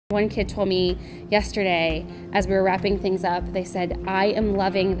One kid told me yesterday, as we were wrapping things up, they said, "I am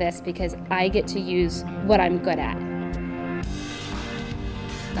loving this because I get to use what I'm good at."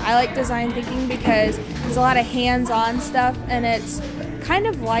 I like design thinking because there's a lot of hands-on stuff, and it's kind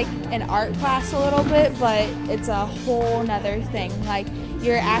of like an art class a little bit, but it's a whole nother thing. Like,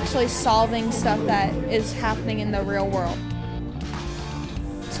 you're actually solving stuff that is happening in the real world.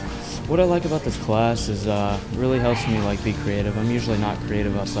 What I like about this class is it really helps me be creative. I'm usually not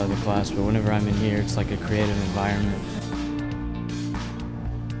creative outside the class, but whenever I'm in here, it's like a creative environment.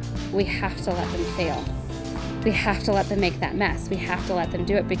 We have to let them fail. We have to let them make that mess. We have to let them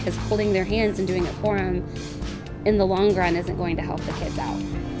do it, because holding their hands and doing it for them in the long run isn't going to help the kids out.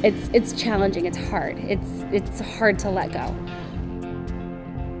 It's challenging, it's hard. It's hard to let go.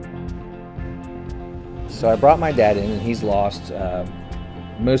 So I brought my dad in, and he's lost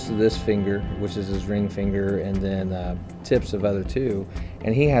most of this finger, which is his ring finger, and then tips of other two,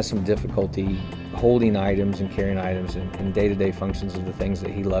 and he has some difficulty holding items and carrying items in day-to-day functions of the things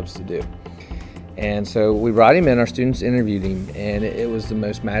that he loves to do. And so we brought him in, our students interviewed him, and it was the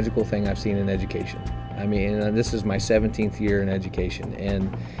most magical thing I've seen in education. I mean, this is my 17th year in education,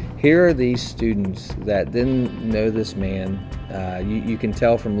 and here are these students that didn't know this man. You can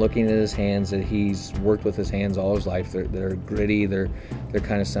tell from looking at his hands that he's worked with his hands all his life. They're gritty, they're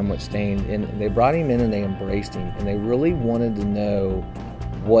kind of somewhat stained, and they brought him in and they embraced him, and they really wanted to know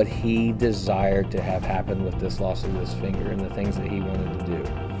what he desired to have happen with this loss of this finger and the things that he wanted to do.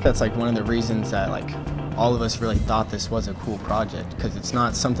 That's one of the reasons that all of us really thought this was a cool project, because it's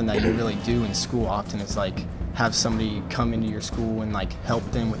not something that you really do in school often. It's have somebody come into your school and help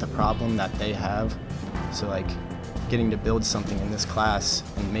them with a problem that they have. So getting to build something in this class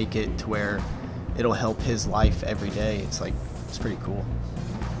and make it to where it'll help his life every day, it's pretty cool.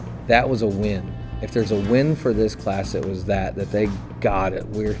 That was a win. If there's a win for this class, it was that they got it.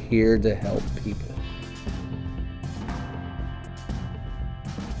 We're here to help people.